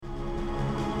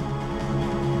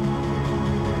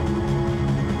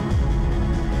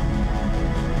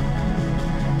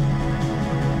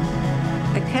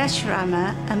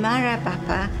Yeshurama, Amara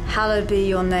Bapa, hallowed be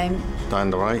your name. Dein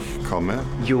Reich komme.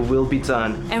 Your will be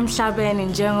done. Sabihin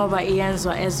în Jehova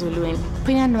ienzo ezuluin.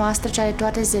 Pâinea noastră cea de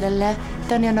toate zilele,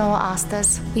 dă-ne nouă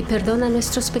astăzi. Y perdona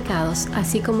nuestros pecados,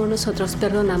 así como nosotros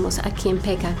perdonamos a quien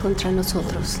peca contra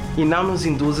nosotros. E não nos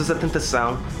induzas à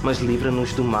tentação, mas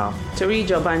livra-nos do mal. Torí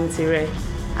ìjọba ní tirẹ̀,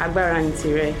 agbára ní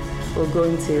tirẹ̀, ògo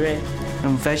ní tirẹ̀.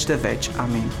 În veci de veci.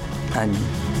 Amin. Amin.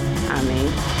 Amen.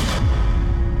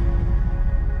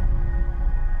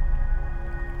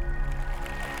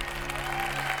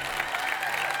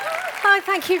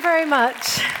 Thank you very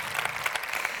much.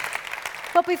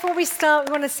 Well, before we start,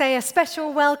 we want to say a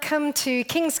special welcome to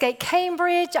Kingsgate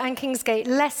Cambridge and Kingsgate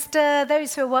Leicester,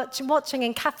 those who are watching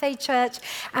in Cafe Church,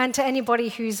 and to anybody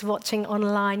who's watching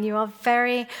online. You are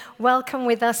very welcome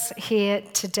with us here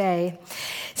today.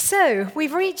 So,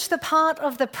 we've reached the part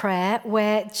of the prayer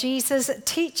where Jesus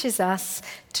teaches us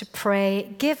to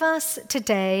pray, give us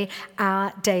today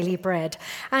our daily bread.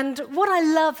 And what I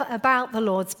love about the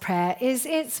Lord's Prayer is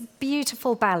its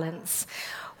beautiful balance.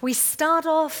 We start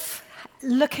off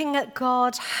looking at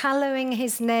God, hallowing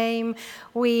his name.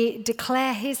 We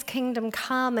declare his kingdom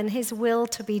come and his will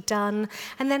to be done.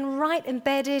 And then right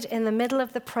embedded in the middle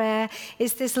of the prayer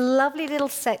is this lovely little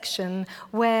section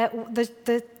where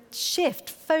the shift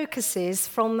focuses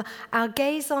from our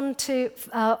gaze onto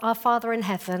our Father in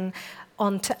heaven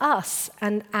onto us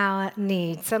and our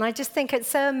needs. And I just think it's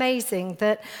so amazing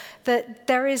that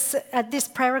there is, this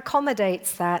prayer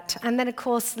accommodates that. And then, of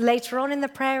course, later on in the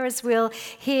prayer, as we'll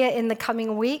hear in the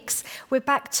coming weeks, we're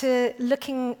back to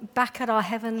looking back at our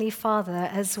Heavenly Father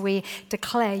as we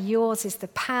declare, yours is the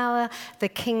power, the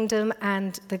kingdom,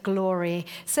 and the glory.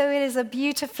 So it is a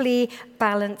beautifully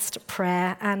balanced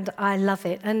prayer, and I love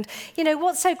it. And, you know,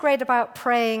 what's so great about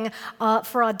praying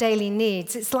for our daily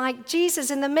needs? It's like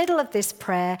Jesus, in the middle of this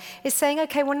prayer, is saying,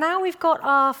 okay, well, now we've got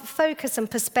our focus and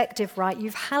perspective right.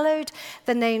 You've hallowed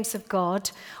the names of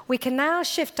God. We can now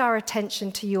shift our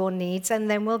attention to your needs, and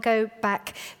then we'll go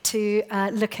back to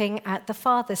looking at the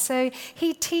Father. So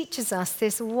he teaches us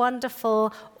this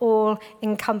wonderful,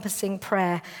 all-encompassing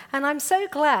prayer. And I'm so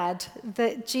glad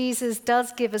that Jesus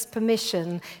does give us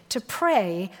permission to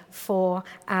pray for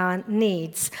our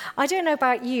needs. I don't know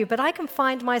about you, but I can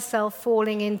find myself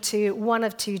falling into one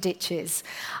of two ditches.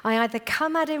 I either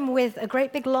come at him with a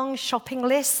great big long shopping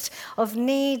list of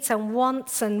needs and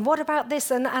wants, and what about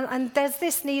this, and there's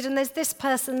this need, and there's this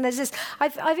person, there's this.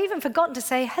 I've even forgotten to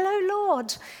say, hello,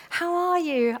 Lord, how are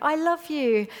you? I love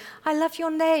you. I love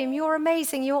your name. You're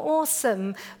amazing. You're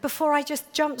awesome. Before I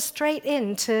just jump straight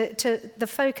into the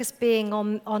focus being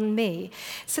on me.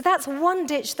 So that's one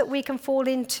ditch that we can fall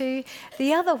into.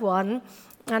 The other one,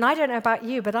 and I don't know about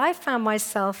you, but I found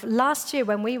myself last year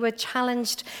when we were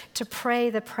challenged to pray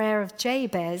the prayer of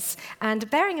Jabez, and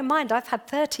bearing in mind I've had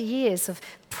 30 years of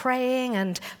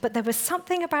praying, but there was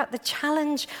something about the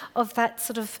challenge of that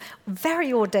sort of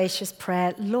very audacious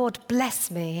prayer, Lord,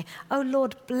 bless me. Oh,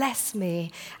 Lord, bless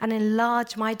me and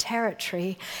enlarge my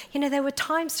territory. You know, there were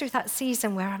times through that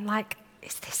season where I'm like,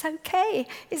 is this okay?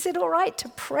 Is it all right to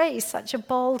pray such a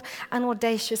bold and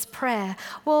audacious prayer?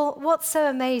 Well, what's so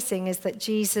amazing is that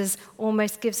Jesus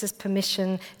almost gives us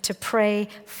permission to pray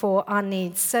for our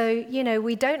needs. So, you know,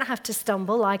 we don't have to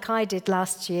stumble like I did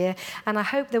last year, and I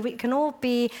hope that we can all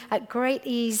be at great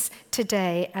ease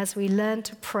today as we learn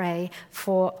to pray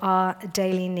for our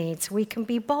daily needs. We can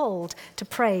be bold to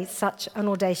pray such an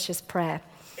audacious prayer.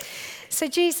 So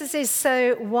Jesus is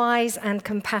so wise and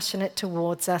compassionate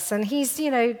towards us, and he's, you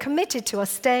know, committed to us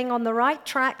staying on the right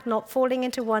track, not falling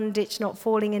into one ditch, not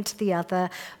falling into the other,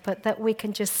 but that we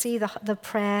can just see the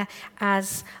prayer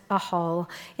as a whole.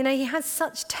 You know, he has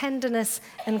such tenderness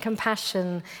and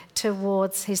compassion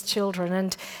towards his children.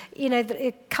 And, you know,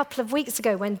 a couple of weeks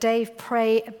ago when Dave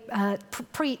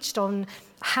preached on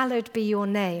Hallowed Be Your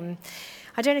Name,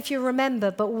 I don't know if you remember,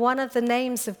 but one of the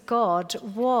names of God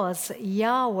was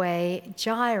Yahweh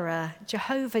Jireh,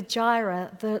 Jehovah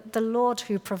Jireh, the Lord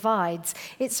who provides.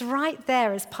 It's right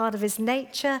there as part of his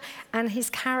nature and his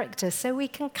character. So we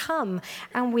can come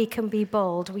and we can be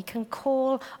bold. We can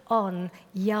call on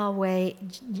Yahweh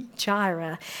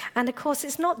Jireh. And of course,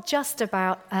 it's not just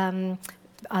about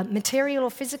material or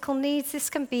physical needs. This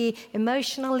can be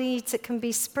emotional needs. It can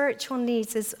be spiritual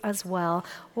needs as well.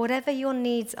 Whatever your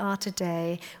needs are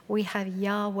today, we have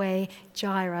Yahweh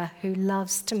Jireh who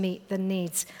loves to meet the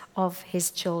needs of his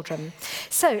children.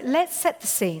 So let's set the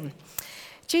scene.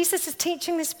 Jesus is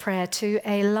teaching this prayer to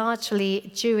a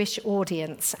largely Jewish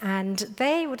audience, and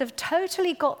they would have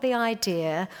totally got the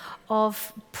idea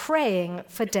of praying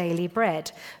for daily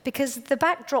bread, because the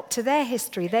backdrop to their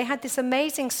history, they had this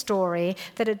amazing story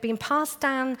that had been passed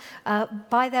down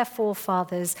by their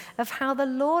forefathers of how the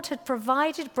Lord had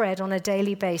provided bread on a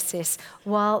daily basis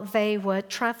while they were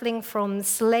traveling from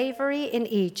slavery in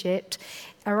Egypt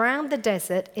around the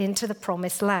desert into the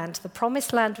Promised Land. The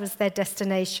Promised Land was their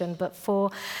destination, but for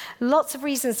lots of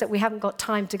reasons that we haven't got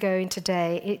time to go into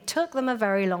today, it took them a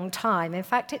very long time. In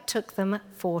fact, it took them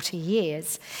 40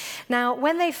 years. Now,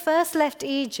 when they first left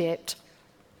Egypt,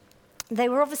 they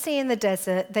were obviously in the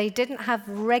desert. They didn't have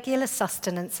regular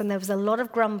sustenance, and there was a lot of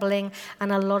grumbling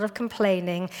and a lot of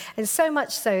complaining, and so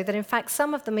much so that, in fact,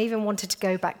 some of them even wanted to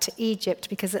go back to Egypt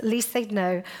because at least they'd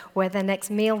know where their next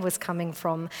meal was coming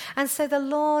from. And so the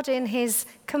Lord, in his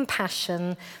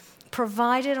compassion,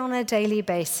 provided on a daily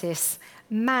basis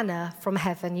manna from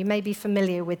heaven. You may be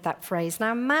familiar with that phrase.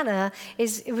 Now, manna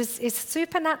is a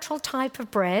supernatural type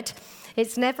of bread.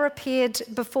 It's never appeared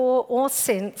before or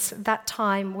since that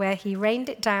time where he rained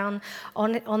it down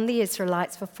on the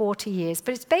Israelites for 40 years.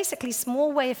 But it's basically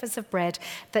small wafers of bread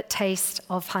that taste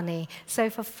of honey. So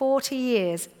for 40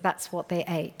 years, that's what they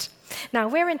ate. Now,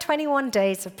 we're in 21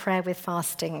 days of prayer with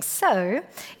fasting. So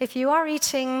if you are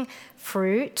eating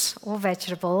fruit or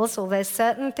vegetables, or there's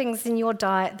certain things in your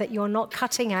diet that you're not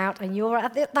cutting out, and you're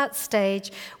at that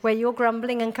stage where you're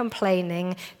grumbling and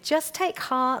complaining, just take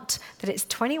heart that it's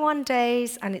 21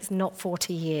 days and it's not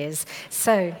 40 years.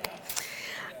 So,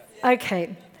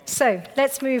 okay, so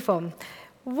let's move on.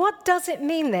 What does it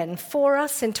mean then for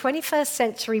us in 21st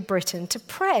century Britain to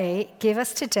pray, give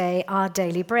us today our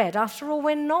daily bread? After all,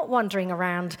 we're not wandering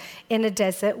around in a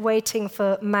desert waiting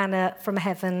for manna from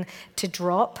heaven to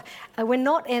drop. We're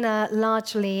not in a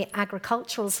largely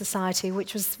agricultural society,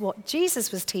 which was what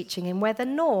Jesus was teaching in, where the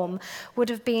norm would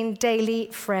have been daily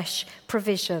fresh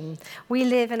provision. We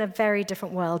live in a very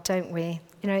different world, don't we?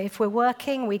 You know, if we're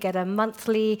working, we get a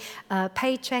monthly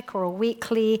paycheck or a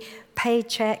weekly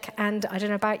paycheck, and I don't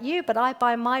know about you, but I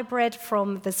buy my bread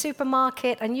from the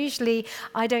supermarket, and usually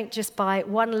I don't just buy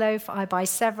one loaf, I buy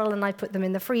several and I put them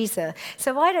in the freezer.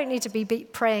 So I don't need to be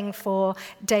praying for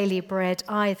daily bread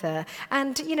either.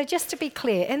 And, you know, just to be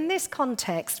clear, in this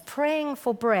context, praying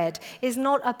for bread is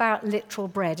not about literal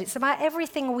bread. It's about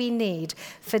everything we need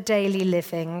for daily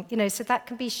living. You know, so that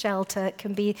can be shelter, it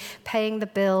can be paying the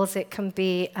bills, it can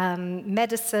be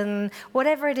medicine,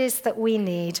 whatever it is that we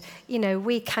need. You know,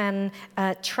 we can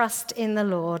trust in the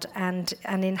Lord and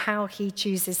in how he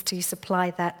chooses to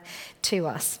supply that to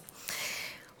us.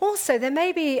 Also, there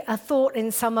may be a thought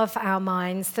in some of our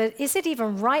minds that, is it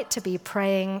even right to be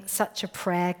praying such a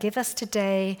prayer, give us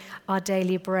today our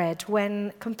daily bread,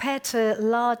 when compared to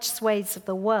large swathes of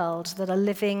the world that are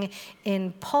living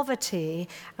in poverty,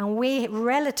 and we,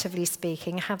 relatively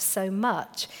speaking, have so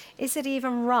much, is it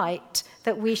even right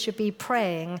that we should be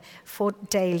praying for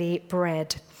daily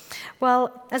bread?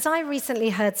 Well, as I recently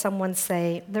heard someone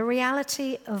say, the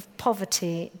reality of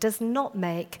poverty does not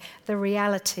make the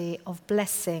reality of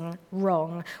blessing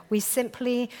wrong. We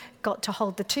simply got to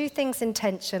hold the two things in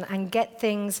tension and get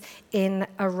things in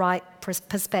a right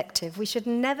perspective. We should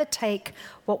never take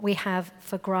what we have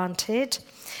for granted.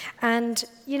 And,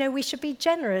 you know, we should be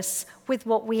generous with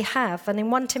what we have. And in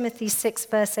 1 Timothy 6,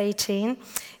 verse 18,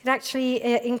 it actually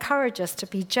encourages us to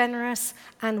be generous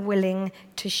and willing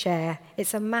to share.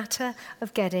 It's a matter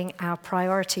of getting our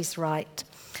priorities right.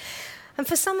 And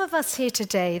for some of us here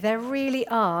today, there really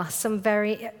are some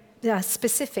very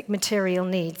specific material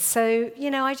needs. So, you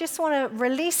know, I just want to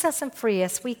release us and free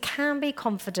us. We can be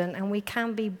confident and we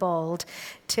can be bold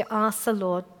to ask the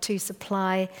Lord to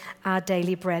supply our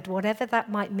daily bread, whatever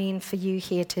that might mean for you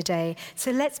here today.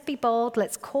 So let's be bold.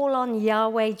 Let's call on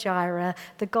Yahweh Jireh,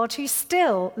 the God who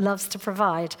still loves to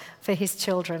provide for his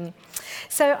children.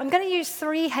 So I'm going to use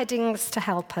 3 headings to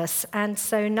help us. And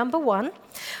so number 1,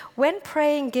 when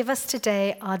praying, give us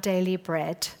today our daily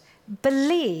bread,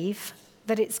 believe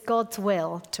that it's God's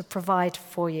will to provide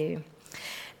for you.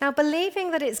 Now,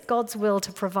 believing that it's God's will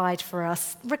to provide for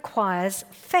us requires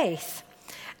faith.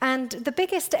 And the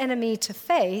biggest enemy to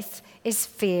faith is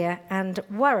fear and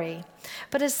worry.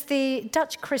 But as the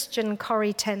Dutch Christian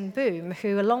Corrie ten Boom,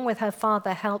 who along with her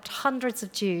father helped hundreds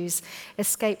of Jews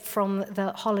escape from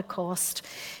the Holocaust,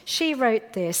 she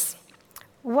wrote this: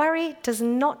 "Worry does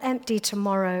not empty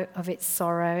tomorrow of its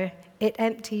sorrow, it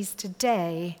empties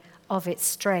today of its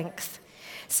strength."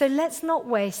 So let's not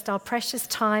waste our precious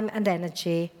time and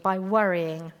energy by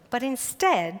worrying, but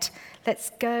instead, let's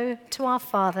go to our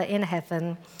Father in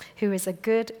heaven, who is a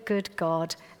good, good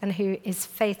God and who is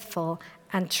faithful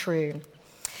and true.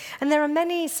 And there are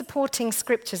many supporting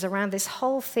scriptures around this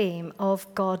whole theme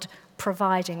of God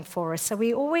providing for us. So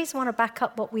we always want to back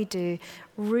up what we do,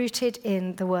 rooted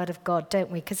in the Word of God, don't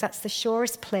we? Because that's the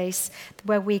surest place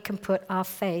where we can put our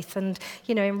faith. And,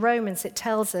 in Romans it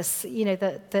tells us,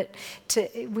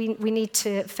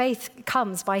 faith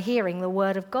comes by hearing the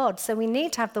Word of God. So we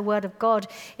need to have the Word of God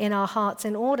in our hearts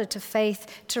in order to faith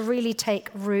to really take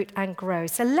root and grow.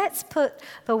 So let's put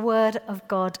the Word of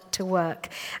God to work.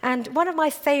 And one of my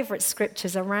favorite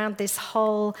scriptures around this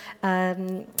whole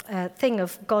thing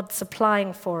of God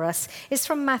supplying for us is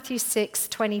from Matthew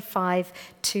 6:25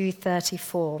 to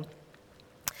 34.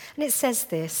 And it says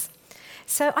this: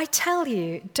 "So I tell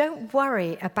you, don't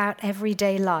worry about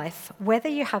everyday life, whether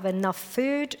you have enough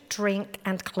food, drink,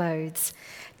 and clothes.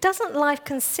 Doesn't life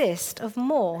consist of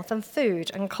more than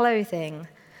food and clothing?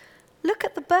 Look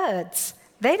at the birds.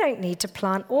 They don't need to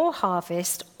plant or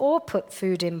harvest or put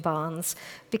food in barns,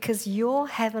 because your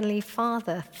heavenly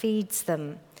Father feeds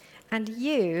them, and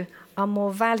you are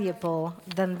more valuable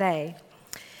than they.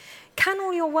 Can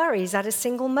all your worries add a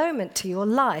single moment to your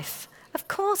life? Of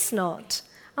course not.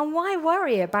 And why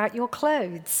worry about your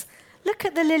clothes? Look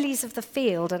at the lilies of the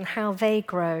field and how they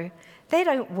grow. They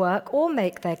don't work or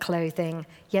make their clothing,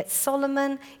 yet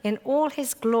Solomon in all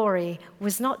his glory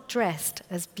was not dressed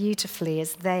as beautifully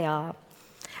as they are.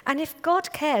 And if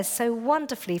God cares so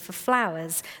wonderfully for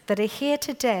flowers that are here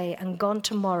today and gone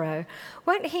tomorrow,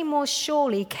 won't he more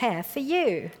surely care for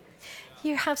you?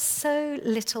 You have so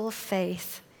little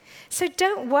faith. So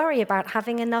don't worry about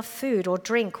having enough food or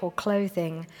drink or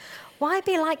clothing. Why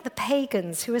be like the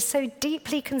pagans who are so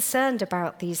deeply concerned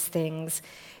about these things?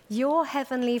 Your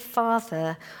heavenly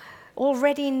Father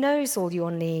already knows all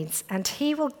your needs, and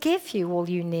he will give you all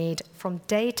you need from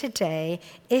day to day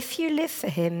if you live for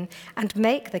him and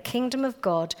make the kingdom of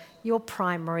God your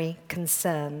primary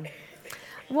concern."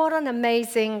 What an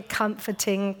amazing,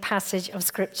 comforting passage of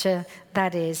scripture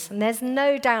that is. And there's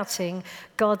no doubting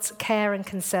God's care and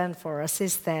concern for us,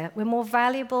 is there? We're more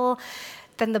valuable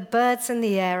than the birds in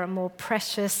the air and more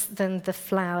precious than the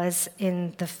flowers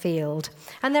in the field.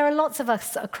 And there are lots of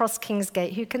us across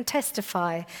Kingsgate who can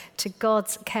testify to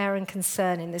God's care and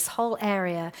concern in this whole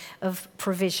area of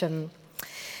provision.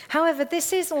 However,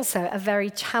 this is also a very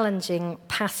challenging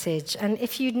passage. And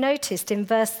if you noticed in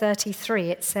verse 33,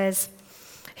 it says,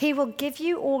 "He will give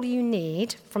you all you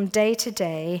need from day to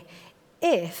day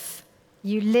if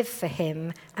you live for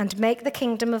him and make the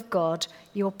kingdom of God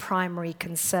your primary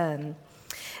concern."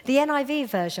 The NIV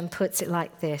version puts it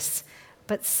like this: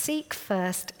 "But seek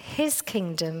first his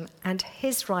kingdom and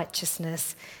his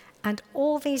righteousness, and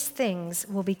all these things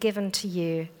will be given to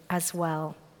you as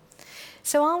well."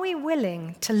 So are we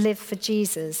willing to live for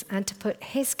Jesus and to put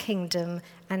his kingdom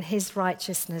and his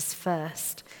righteousness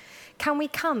first? Can we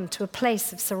come to a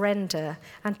place of surrender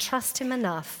and trust him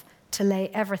enough to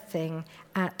lay everything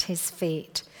at his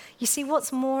feet? You see,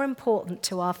 what's more important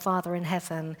to our Father in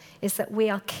heaven is that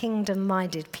we are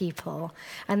kingdom-minded people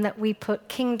and that we put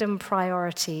kingdom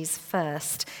priorities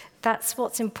first. That's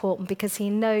what's important, because he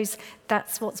knows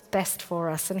that's what's best for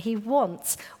us, and he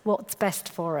wants what's best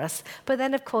for us. But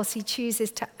then, of course, he chooses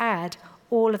to add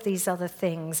all of these other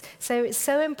things. So it's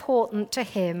so important to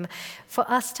him for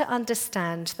us to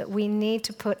understand that we need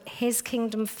to put his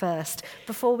kingdom first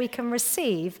before we can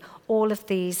receive all of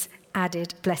these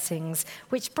added blessings.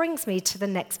 Which brings me to the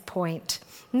next point.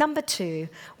 Number 2,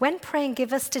 when praying,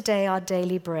 "Give us today our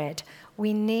daily bread,"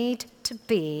 we need to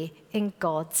be in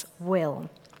God's will.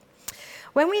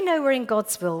 When we know we're in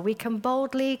God's will, we can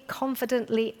boldly,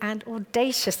 confidently, and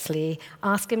audaciously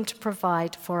ask him to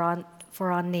provide for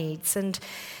our needs. And,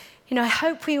 I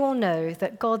hope we all know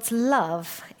that God's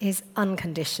love is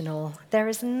unconditional. There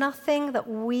is nothing that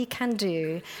we can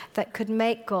do that could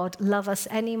make God love us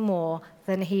any more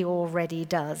than he already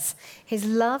does. His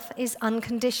love is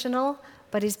unconditional,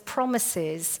 but his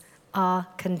promises are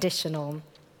conditional.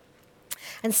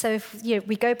 And so if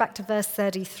we go back to verse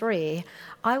 33,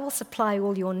 "I will supply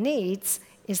all your needs"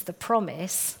 is the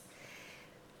promise,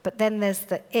 but then there's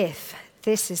the if.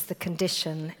 This is the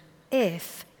condition.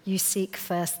 If you seek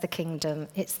first the kingdom.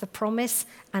 It's the promise,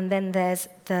 and then there's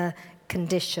the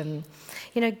condition.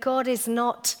 God is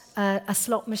not a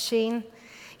slot machine.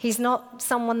 He's not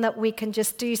someone that we can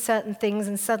just do certain things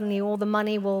and suddenly all the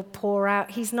money will pour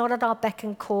out. He's not at our beck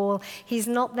and call. He's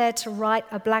not there to write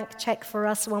a blank check for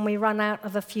us when we run out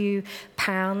of a few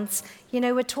pounds.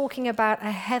 We're talking about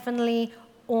a heavenly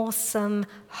awesome,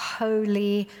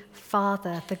 holy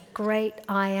Father, the great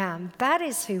I am. That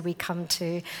is who we come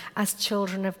to as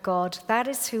children of God. That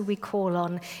is who we call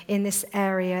on in this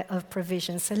area of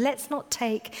provision. So let's not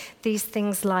take these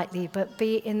things lightly, but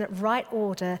be in the right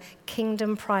order,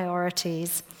 kingdom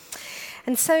priorities.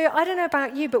 And so I don't know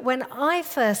about you, but when I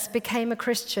first became a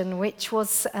Christian, which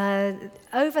was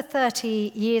over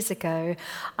 30 years ago,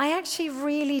 I actually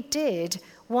really did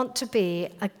want to be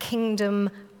a kingdom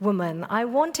woman. I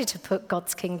wanted to put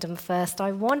God's kingdom first.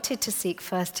 I wanted to seek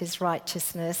first his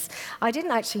righteousness. I didn't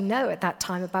actually know at that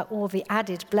time about all the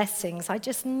added blessings. I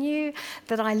just knew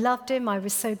that I loved him. I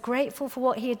was so grateful for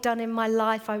what he had done in my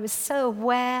life. I was so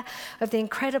aware of the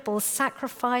incredible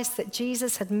sacrifice that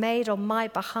Jesus had made on my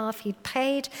behalf. He'd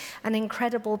paid an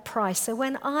incredible price. So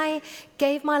when I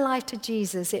gave my life to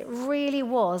Jesus, it really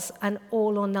was an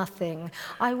all or nothing.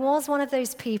 I was one of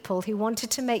those people who wanted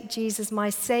to make Jesus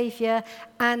my Savior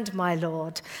and my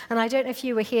Lord. And I don't know if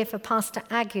you were here for Pastor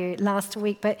Agu last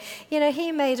week, but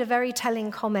he made a very telling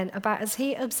comment about, as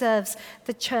he observes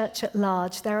the church at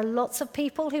large, there are lots of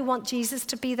people who want Jesus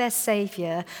to be their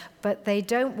Savior, but they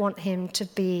don't want him to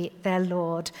be their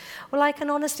Lord. Well, I can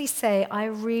honestly say I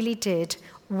really did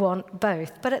want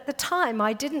both. But at the time,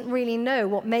 I didn't really know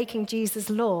what making Jesus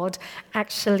Lord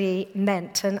actually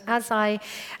meant. And as I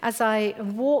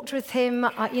walked with him,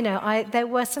 there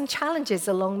were some challenges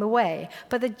along the way.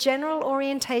 But the general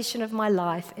orientation of my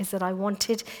life is that I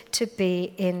wanted to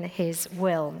be in his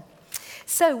will.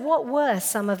 So what were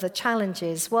some of the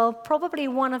challenges? Well, probably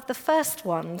one of the first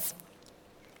ones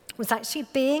was actually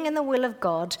being in the will of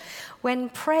God when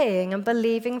praying and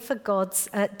believing for God's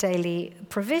daily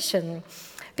provision.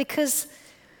 Because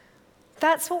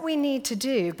that's what we need to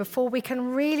do before we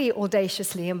can really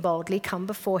audaciously and boldly come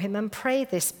before him and pray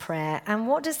this prayer. And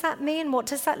what does that mean? What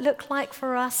does that look like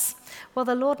for us? Well,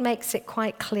 the Lord makes it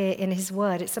quite clear in his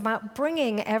word. It's about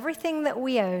bringing everything that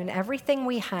we own, everything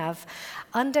we have,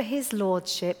 under his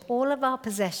lordship, all of our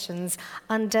possessions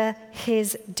under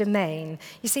his domain.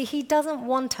 You see, he doesn't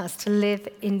want us to live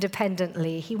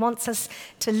independently. He wants us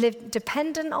to live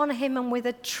dependent on him and with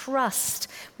a trust.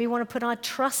 We want to put our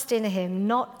trust in him,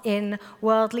 not in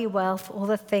worldly wealth or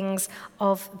the things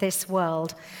of this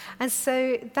world. And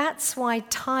so that's why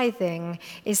tithing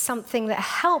is something that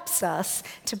helps us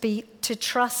to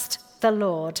trust the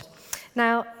Lord.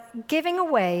 Now, giving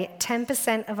away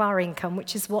 10% of our income,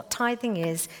 which is what tithing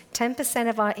is, 10%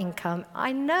 of our income,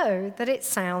 I know that it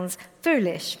sounds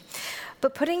foolish.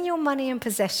 But putting your money and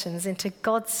possessions into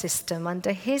God's system,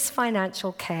 under his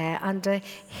financial care, under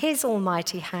his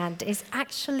almighty hand, is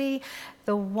actually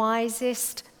the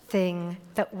wisest thing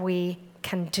that we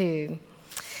can do.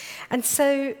 And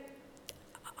so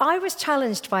I was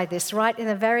challenged by this right in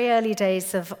the very early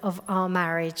days of our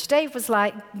marriage. Dave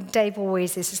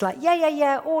always is just like,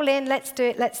 yeah, all in, let's do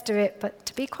it. But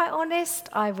to be quite honest,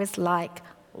 I was like,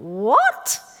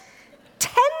 what? 10%?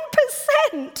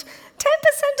 10% of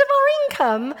our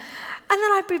income? And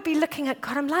then I would be looking at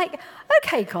God, I'm like,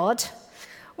 okay, God,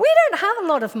 we don't have a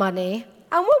lot of money,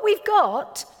 and what we've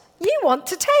got, you want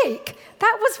to take.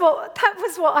 That was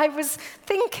what I was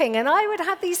thinking. And I would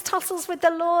have these tussles with the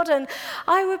Lord, and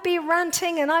I would be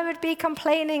ranting, and I would be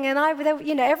complaining, and I would,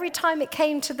 every time it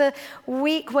came to the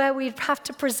week where we'd have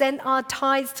to present our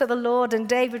tithes to the Lord, and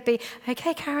Dave would be,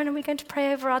 okay, Karen, are we going to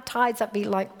pray over our tithes? I'd be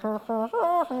like,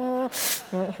 and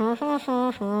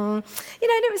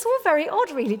it was all very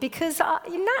odd, really, because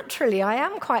naturally I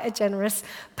am quite a generous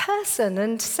person.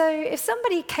 And so if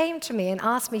somebody came to me and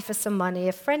asked me for some money,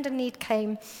 a friend in need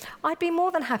came, I'd be more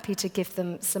than happy to give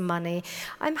them some money.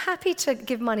 I'm happy to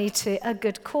give money to a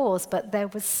good cause, but there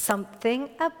was something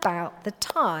about the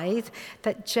tithe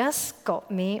that just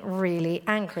got me really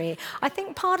angry. I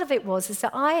think part of it is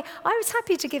that I was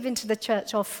happy to give into the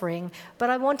church offering, but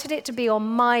I wanted it to be on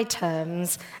my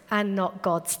terms and not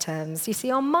God's terms. You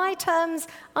see, on my terms,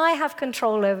 I have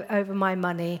control over my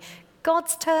money.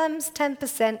 God's terms,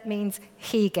 10% means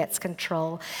he gets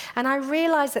control. And I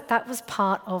realized that was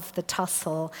part of the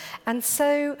tussle. And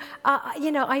so,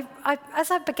 as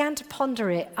I began to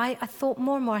ponder it, I thought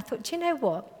more and more, do you know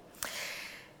what?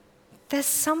 There's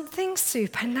something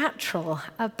supernatural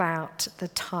about the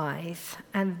tithe,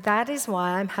 and that is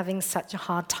why I'm having such a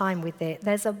hard time with it.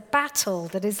 There's a battle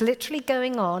that is literally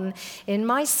going on in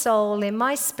my soul, in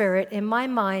my spirit, in my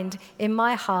mind, in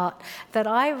my heart, that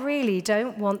I really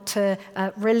don't want to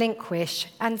relinquish.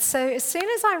 And so as soon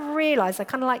as I realized, I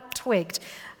kind of twigged,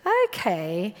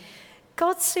 okay,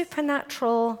 God's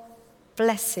supernatural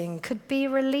blessing could be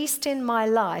released in my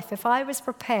life if I was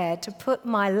prepared to put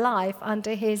my life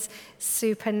under his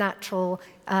supernatural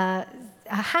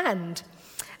hand.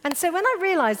 And so when I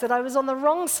realized that I was on the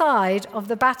wrong side of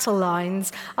the battle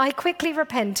lines, I quickly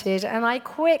repented and I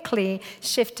quickly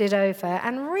shifted over.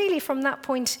 And really from that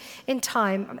point in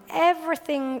time,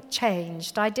 everything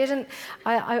changed. I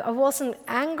wasn't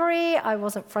angry, I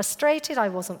wasn't frustrated, I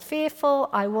wasn't fearful,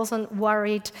 I wasn't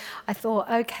worried. I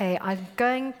thought, okay, I'm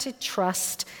going to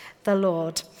trust the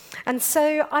Lord. And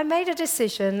so I made a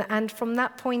decision, and from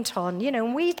that point on,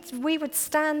 we would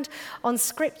stand on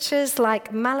scriptures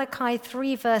like Malachi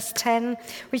 3 verse 10,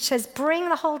 which says, "Bring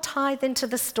the whole tithe into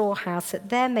the storehouse, that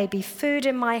there may be food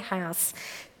in my house.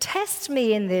 Test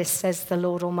me in this, says the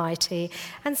Lord Almighty,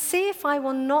 and see if I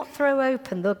will not throw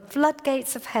open the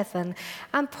floodgates of heaven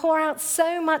and pour out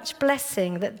so much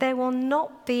blessing that there will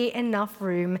not be enough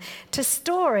room to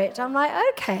store it." I'm like,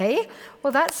 okay,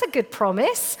 well, that's a good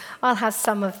promise. I'll have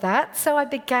some of that. So I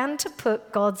began to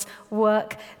put God's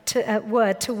word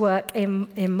to work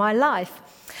in my life.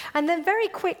 And then very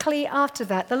quickly after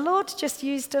that, the Lord just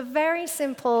used a very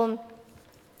simple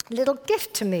little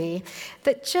gift to me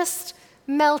that just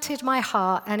melted my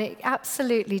heart, and it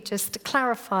absolutely just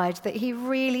clarified that he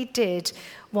really did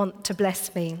want to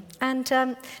bless me. And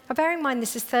now bear in mind,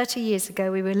 this is 30 years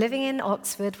ago. We were living in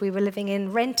Oxford. We were living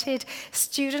in rented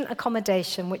student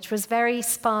accommodation, which was very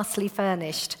sparsely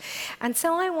furnished. And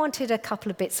so I wanted a couple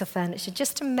of bits of furniture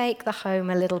just to make the home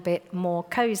a little bit more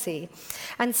cozy.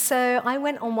 And so I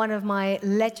went on one of my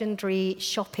legendary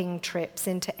shopping trips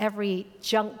into every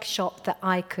junk shop that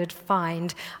I could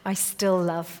find. I still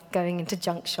love going into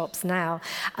junk shops now.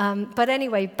 But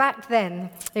anyway, back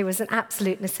then, it was an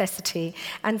absolute necessity.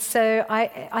 And so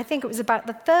I think it was about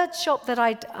the third shop that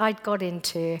I'd got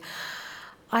into.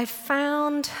 I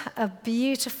found a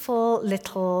beautiful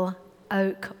little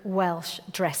oak Welsh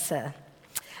dresser.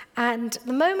 And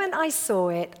the moment I saw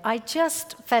it, I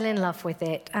just fell in love with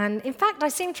it. And in fact, I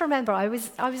seem to remember I was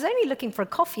only looking for a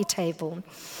coffee table.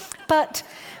 But,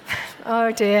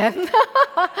 oh dear.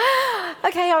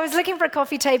 Okay, I was looking for a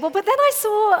coffee table, but then I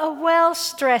saw a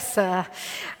Welsh dresser.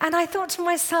 And I thought to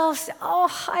myself, oh,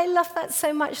 I love that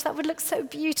so much. That would look so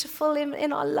beautiful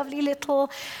in our lovely little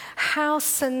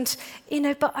house. And,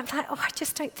 but I'm like, oh, I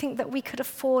just don't think that we could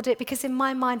afford it, because in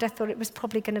my mind, I thought it was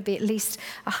probably going to be at least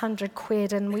 100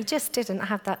 quid, and we just didn't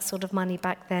have that sort of money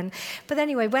back then. But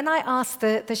anyway, when I asked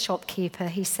the shopkeeper,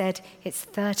 he said, it's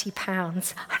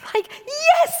 £30. I'm like,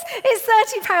 yes,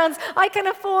 it's £30. I can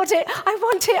afford it. I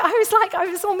want it. I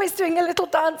was almost doing a little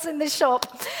dance in the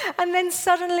shop. And then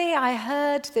suddenly I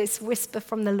heard this whisper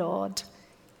from the Lord.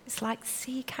 It's like,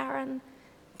 see, Karen,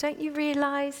 don't you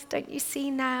realize, don't you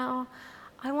see now?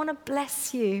 I want to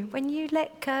bless you. When you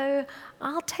let go,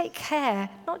 I'll take care,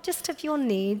 not just of your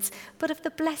needs, but of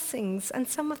the blessings and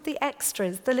some of the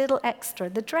extras, the little extra.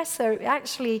 The dresser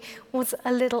actually was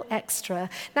a little extra.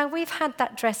 Now, we've had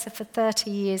that dresser for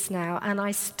 30 years now, and I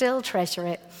still treasure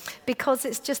it, because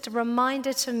it's just a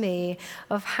reminder to me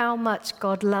of how much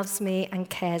God loves me and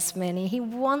cares for me. And He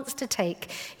wants to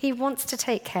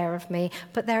take care of me,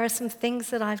 but there are some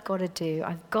things that I've got to do.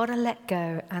 I've got to let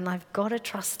go, and I've got to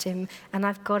trust Him, and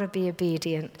I've got to be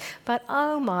obedient. But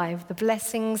oh my, the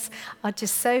blessings are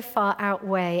just so far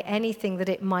outweigh anything that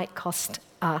it might cost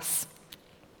us.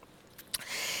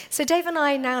 So Dave and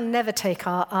I now never take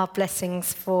our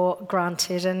blessings for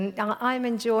granted, and I'm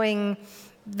enjoying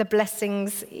the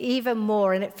blessings even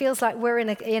more, and it feels like we're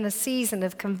in a season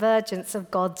of convergence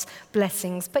of God's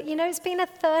blessings. But it's been a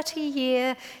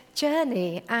 30-year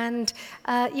journey, and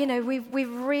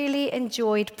we've really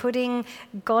enjoyed putting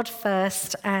God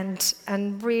first and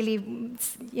really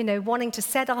wanting to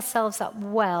set ourselves up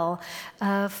well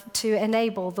to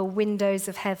enable the windows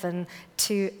of heaven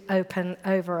to open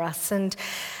over us. And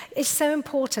it's so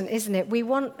important, isn't it? We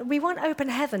want open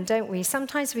heaven, don't we?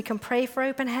 Sometimes we can pray for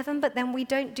open heaven, but then we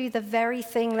don't do the very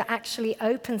thing that actually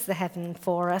opens the heaven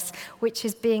for us, which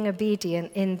is being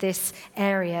obedient in this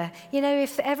area.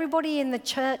 If everybody in the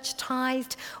church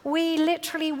tithed, we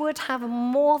literally would have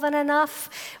more than enough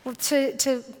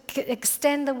to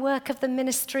extend the work of the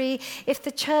ministry. If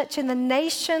the church in the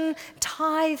nation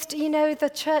tithed,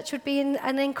 the church would be in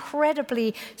an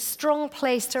incredibly strong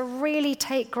place to really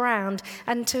take ground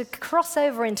and to cross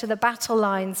over into the battle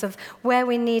lines of where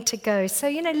we need to go. So,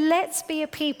 let's be a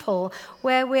people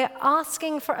where we're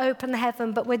asking for open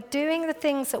heaven, but we're doing the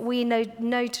things that we know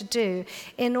to do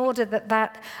in order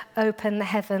that open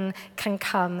heaven can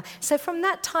come. So from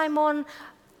that time on,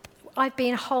 I've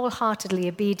been wholeheartedly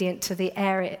obedient to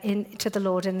the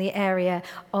Lord in the area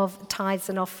of tithes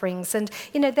and offerings. And,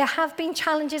 there have been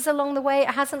challenges along the way. It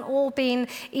hasn't all been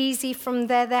easy from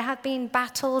there. There have been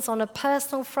battles on a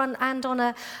personal front and on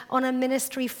a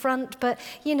ministry front. But,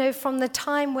 from the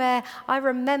time where I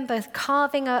remember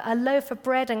carving a loaf of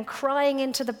bread and crying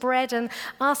into the bread and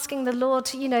asking the Lord,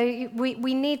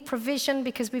 we need provision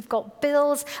because we've got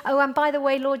bills. Oh, and by the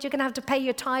way, Lord, you're going to have to pay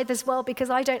your tithe as well because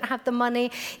I don't have the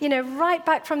money. Right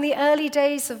back from the early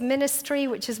days of ministry,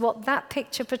 which is what that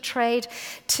picture portrayed,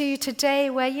 to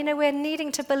today where, we're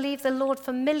needing to believe the Lord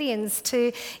for millions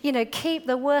to, keep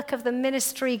the work of the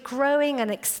ministry growing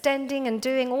and extending and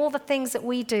doing all the things that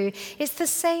we do. It's the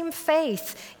same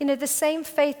faith, the same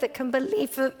faith that can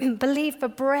believe for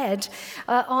bread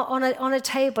on a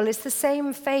table. It's the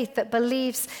same faith that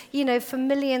believes, for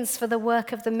millions for the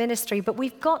work of the ministry. But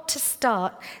we've got to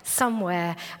start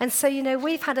somewhere. And so,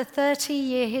 we've had a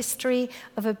 30-year history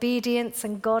of obedience,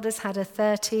 and God has had a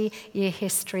 30-year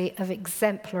history of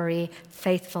exemplary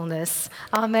faithfulness.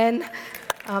 Amen.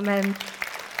 Amen.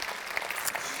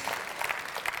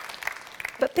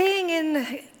 But being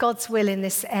in God's will in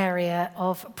this area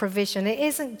of provision, it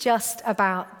isn't just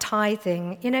about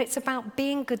tithing. It's about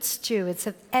being good stewards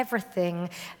of everything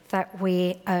that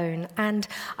we own. And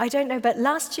I don't know, but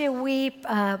last year we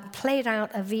played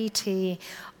out a VT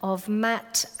of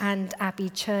Matt and Abby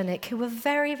Chernick, who were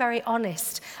very, very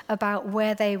honest about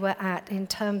where they were at in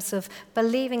terms of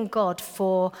believing God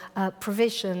for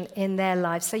provision in their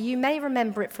lives. So you may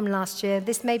remember it from last year.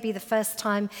 This may be the first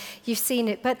time you've seen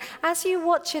it. But as you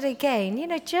watch it again,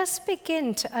 just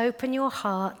begin to open your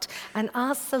heart and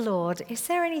ask the Lord, is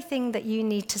there anything that you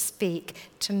need to speak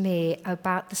to me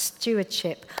about the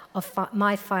stewardship of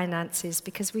my finances?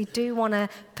 Because we do want to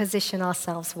position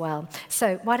ourselves well.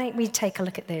 So why don't we take a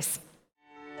look at this?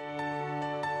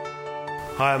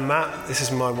 Hi, I'm Matt. This is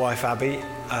my wife, Abby.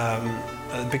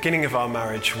 At the beginning of our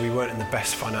marriage, we weren't in the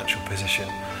best financial position.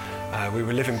 We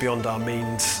were living beyond our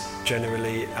means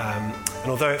generally, and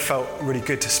although it felt really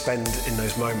good to spend in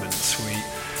those moments, we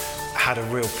had a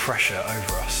real pressure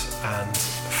over us and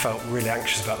felt really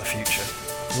anxious about the future.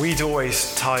 We'd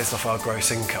always tithed off our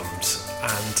gross incomes,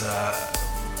 and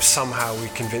somehow we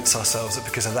convinced ourselves that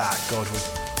because of that, God would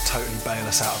totally bail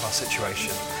us out of our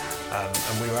situation.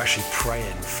 And we were actually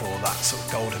praying for that sort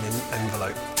of golden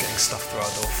envelope getting stuffed through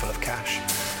our door full of cash.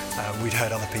 We'd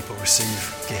heard other people receive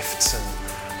gifts and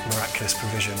miraculous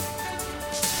provision.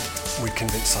 We'd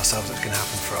convinced ourselves it was going to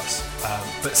happen for us.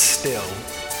 But still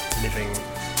living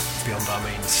beyond our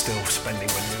means, still spending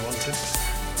when we wanted.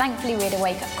 Thankfully, we had a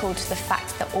wake-up call to the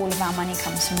fact that all of our money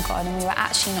comes from God, and we were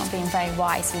actually not being very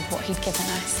wise with what He'd given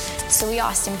us. So we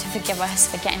asked Him to forgive us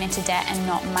for getting into debt and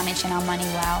not managing our money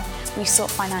well. We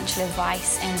sought financial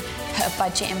advice and put a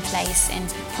budget in place and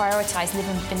prioritised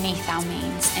living beneath our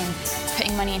means and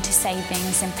putting money into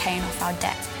savings and paying off our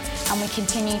debt. And we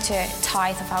continued to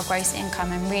tithe of our gross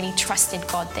income and really trusted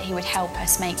God that He would help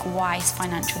us make wise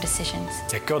financial decisions.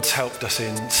 Yeah, God's helped us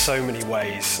in so many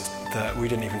ways that we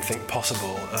didn't even think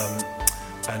possible.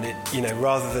 And it,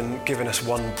 rather than giving us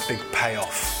one big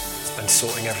payoff and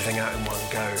sorting everything out in one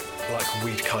go, like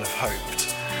we'd kind of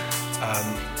hoped,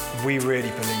 we really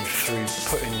believe through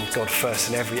putting God first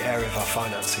in every area of our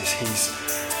finances, He's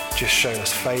just shown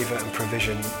us favour and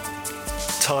provision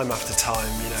time after time.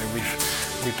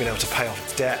 We've been able to pay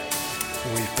off debt,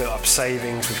 we've built up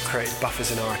savings, we've created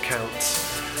buffers in our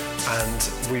accounts,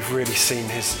 and we've really seen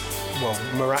His,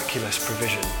 miraculous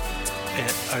provision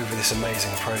over this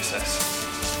amazing process.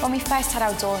 When we first had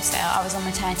our daughter, I was on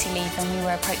maternity leave and we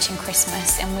were approaching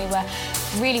Christmas, and we were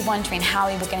really wondering how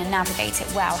we were going to navigate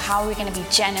it well, how we were going to be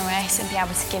generous and be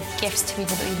able to give gifts to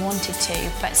people that we wanted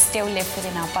to, but still live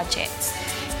within our budgets.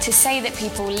 To say that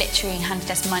people literally handed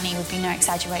us money would be no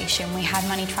exaggeration. We had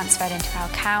money transferred into our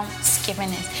accounts, given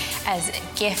as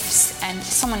gifts, and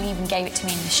someone even gave it to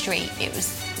me in the street.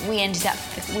 We ended up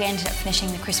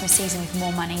finishing the Christmas season with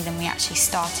more money than we actually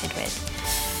started with.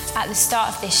 At the start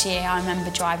of this year, I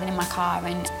remember driving in my car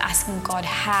and asking God,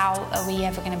 how are we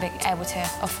ever going to be able to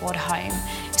afford a home?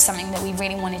 It was something that we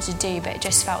really wanted to do, but it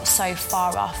just felt so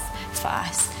far off for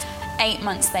us. 8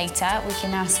 months later, we can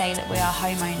now say that we are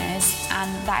homeowners, and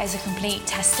that is a complete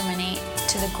testimony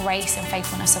to the grace and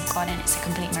faithfulness of God, and it's a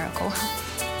complete miracle.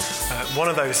 One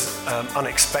of those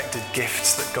unexpected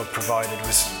gifts that God provided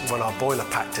was when our boiler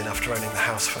packed in after owning the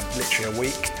house for literally a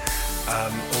week.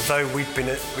 Although we'd been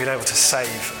able to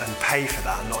save and pay for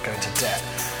that and not go into debt,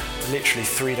 literally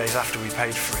 3 days after we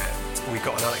paid for it, we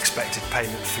got an unexpected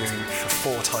payment through for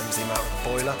 4 times the amount of the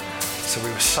boiler. So we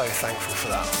were so thankful for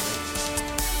that.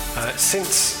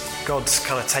 Since God's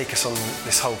kind of take us on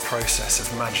this whole process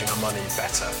of managing our money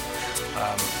better.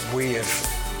 We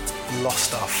have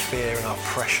lost our fear and our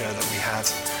pressure that we had.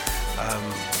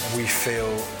 We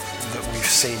feel that we've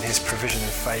seen his provision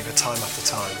and favour time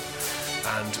after time,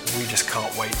 and we just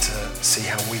can't wait to see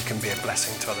how we can be a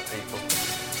blessing to other people.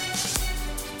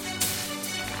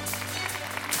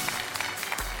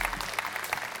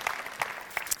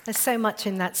 There's so much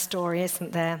in that story,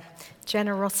 isn't there?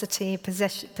 Generosity,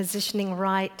 positioning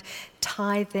right,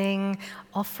 tithing,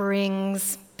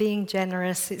 offerings, being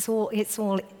generous, it's all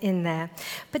in there.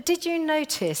 But did you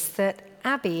notice that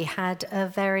Abby had a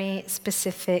very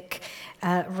specific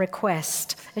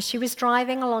request? As she was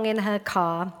driving along in her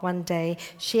car one day,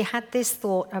 she had this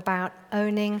thought about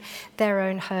owning their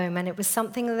own home, and it was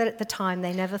something that at the time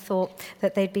they never thought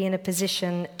that they'd be in a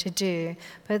position to do.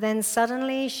 But then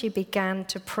suddenly she began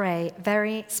to pray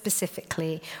very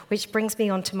specifically, which brings me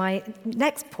on to my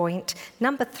next point,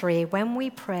 number 3. When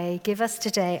we pray, give us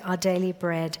today our daily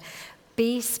bread.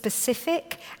 Be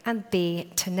specific and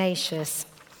be tenacious.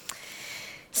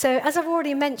 So, as I've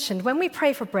already mentioned, when we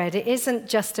pray for bread, it isn't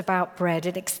just about bread.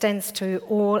 It extends to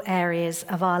all areas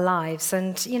of our lives.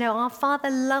 And, you know, our Father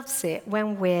loves it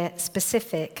when we're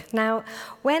specific. Now,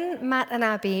 when Matt and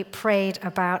Abby prayed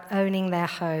about owning their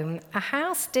home, a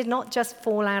house did not just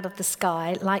fall out of the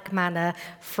sky like manna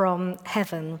from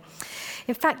heaven.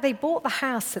 In fact, they bought the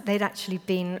house that they'd actually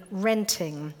been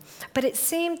renting. But it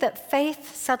seemed that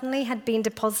faith suddenly had been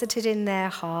deposited in their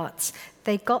hearts.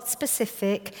 They got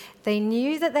specific. They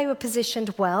knew that they were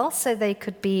positioned well, so they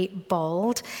could be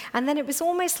bold. And then it was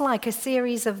almost like a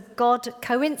series of God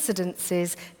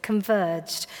coincidences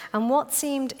converged. And what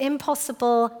seemed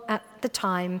impossible at the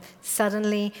time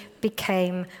suddenly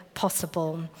became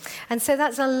possible. And so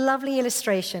that's a lovely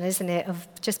illustration, isn't it, of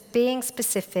just being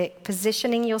specific,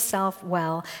 positioning yourself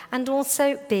well, and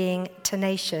also being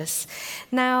tenacious.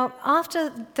 Now, after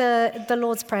the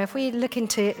Lord's Prayer, if we look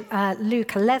into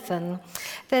Luke 11,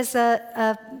 there's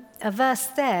a verse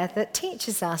there that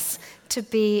teaches us to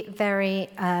be very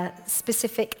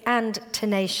specific and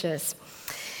tenacious.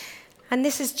 And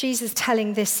this is Jesus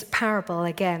telling this parable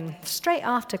again, straight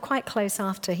after, quite close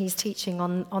after he's teaching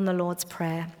on the Lord's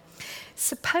Prayer.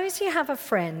 Suppose you have a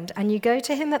friend and you go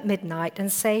to him at midnight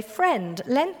and say, "Friend,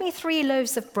 lend me 3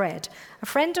 loaves of bread. A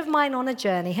friend of mine on a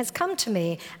journey has come to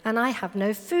me and I have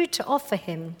no food to offer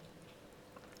him."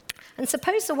 And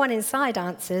suppose the one inside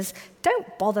answers,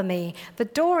 "Don't bother me. The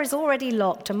door is already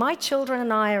locked and my children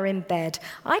and I are in bed.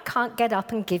 I can't get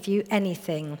up and give you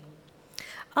anything."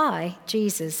 I,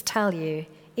 Jesus, tell you,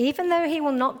 even though he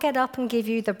will not get up and give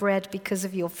you the bread because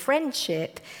of your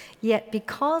friendship, yet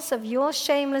because of your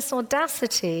shameless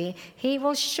audacity, he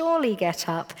will surely get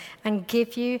up and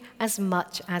give you as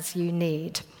much as you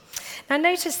need. Now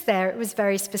notice there, it was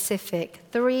very specific.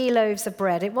 3 loaves of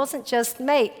bread. It wasn't just,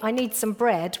 "Mate, I need some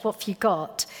bread. What have you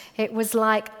got?" It was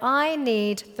like, I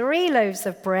need 3 loaves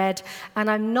of bread, and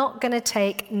I'm not going to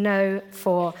take no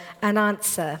for an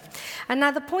answer. And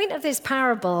now the point of this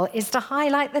parable is to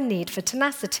highlight the need for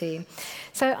tenacity.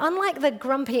 So unlike the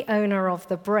grumpy owner of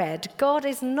the bread, God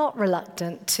is not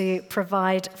reluctant to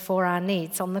provide for our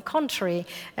needs. On the contrary,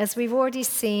 as we've already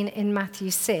seen in Matthew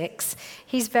 6,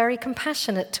 he's very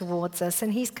compassionate towards us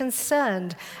and he's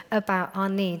concerned about our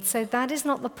needs. So that is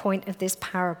not the point of this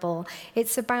parable.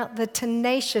 It's about the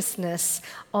tenaciousness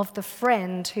of the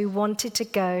friend who wanted to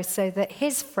go so that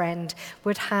his friend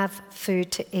would have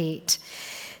food to eat.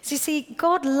 So you see,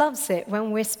 God loves it when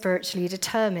we're spiritually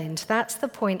determined. That's the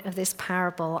point of this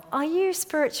parable. Are you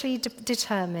spiritually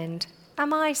determined?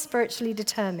 Am I spiritually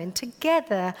determined?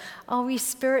 Together, are we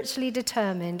spiritually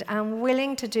determined and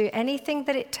willing to do anything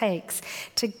that it takes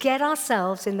to get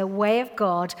ourselves in the way of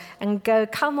God and go,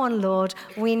 "Come on, Lord,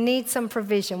 we need some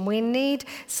provision. We need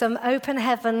some open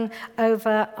heaven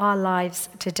over our lives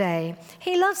today."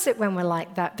 He loves it when we're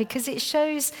like that because it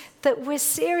shows that we're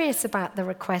serious about the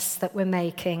requests that we're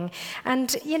making.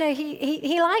 And, you know,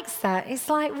 he likes that. It's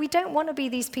like we don't want to be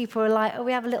these people who are like, "Oh,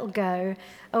 we have a little go.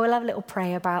 Oh, we'll have a little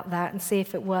pray about that and see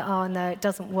if it works. Oh, no, it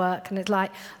doesn't work." And it's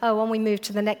like, oh, and we move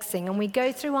to the next thing. And we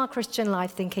go through our Christian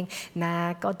life thinking,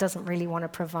 nah, God doesn't really want to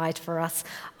provide for us.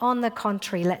 On the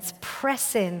contrary, let's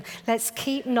press in. Let's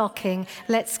keep knocking.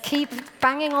 Let's keep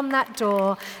banging on that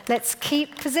door. Let's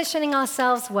keep positioning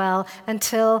ourselves well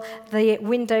until the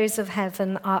windows of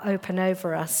heaven are open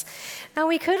over us. Now,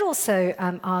 we could also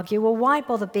argue, well, why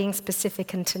bother being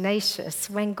specific and tenacious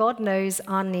when God knows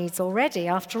our needs already?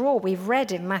 After all, we've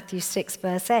read in Matthew 6,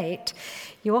 verse 8,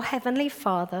 your heavenly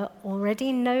Father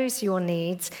already knows your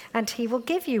needs, and he will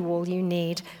give you all you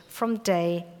need from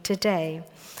day to day.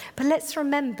 But let's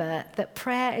remember that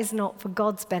prayer is not for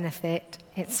God's benefit.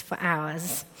 it's for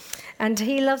ours. And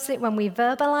he loves it when we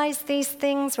verbalize these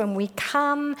things, when we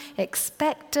come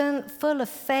expectant, full of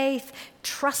faith,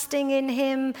 trusting in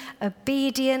him,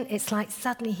 obedient. It's like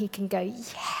suddenly he can go,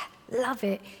 yeah, love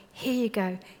it. Here you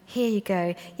go. Here you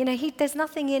go. You know, there's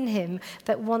nothing in him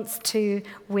that wants to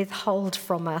withhold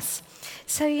from us.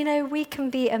 So, you know, we can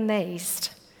be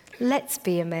amazed. Let's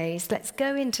be amazed. Let's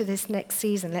go into this next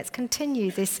season. Let's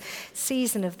continue this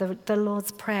season of the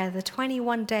Lord's Prayer, the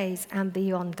 21 days and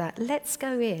beyond that. Let's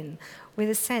go in with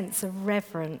a sense of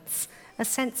reverence, a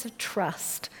sense of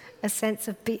trust, a sense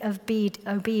of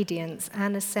obedience,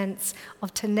 and a sense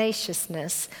of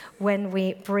tenaciousness when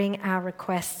we bring our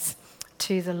requests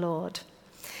to the Lord.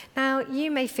 Now,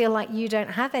 you may feel like you don't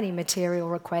have any material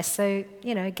requests. So,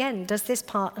 you know, again, does this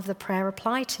part of the prayer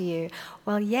apply to you?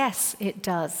 Well, yes, it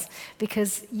does.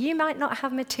 Because you might not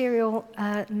have material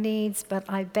needs, but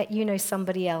I bet you know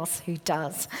somebody else who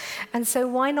does. And so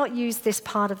why not use this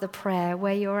part of the prayer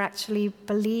where you're actually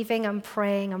believing and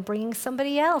praying and bringing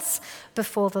somebody else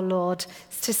before the Lord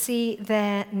to see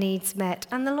their needs met?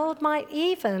 And the Lord might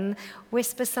even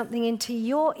whisper something into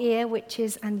your ear, which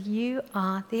is, and you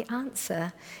are the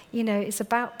answer. You know, it's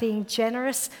about being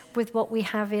generous with what we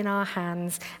have in our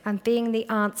hands and being the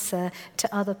answer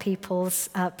to other people's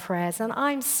prayers. And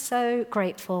I'm so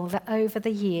grateful that over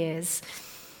the years,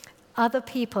 other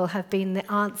people have been the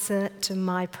answer to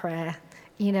my prayer.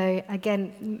 You know,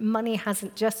 again, money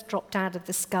hasn't just dropped out of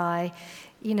the sky.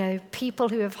 You know, people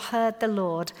who have heard the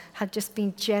Lord have just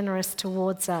been generous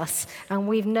towards us, and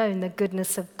we've known the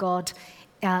goodness of God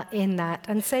in that.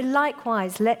 And so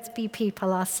likewise, let's be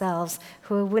people ourselves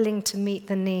who are willing to meet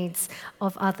the needs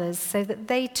of others so that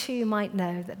they too might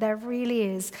know that there really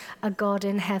is a God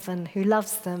in heaven who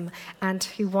loves them and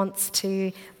who wants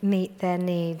to meet their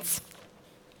needs.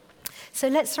 So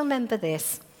let's remember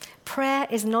this. Prayer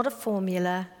is not a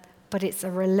formula, but it's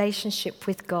a relationship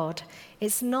with God.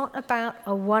 It's not about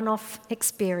a one-off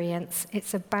experience.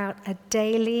 It's about a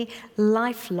daily,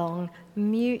 lifelong,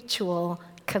 mutual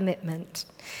commitment.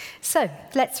 So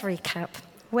let's recap.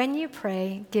 When you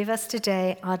pray, give us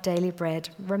today our daily bread.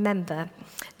 Remember,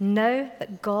 know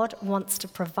that God wants to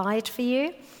provide for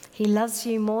you. He loves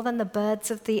you more than the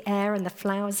birds of the air and the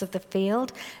flowers of the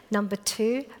field. Number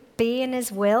 2, be in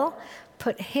his will.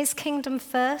 Put his kingdom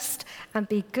first and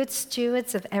be good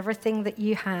stewards of everything that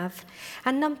you have.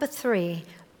 And number 3,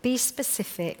 be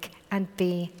specific and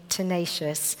be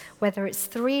tenacious. Whether it's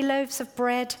 3 loaves of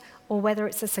bread or whether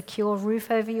it's a secure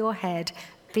roof over your head,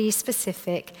 be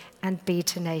specific and be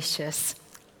tenacious.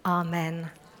 Amen.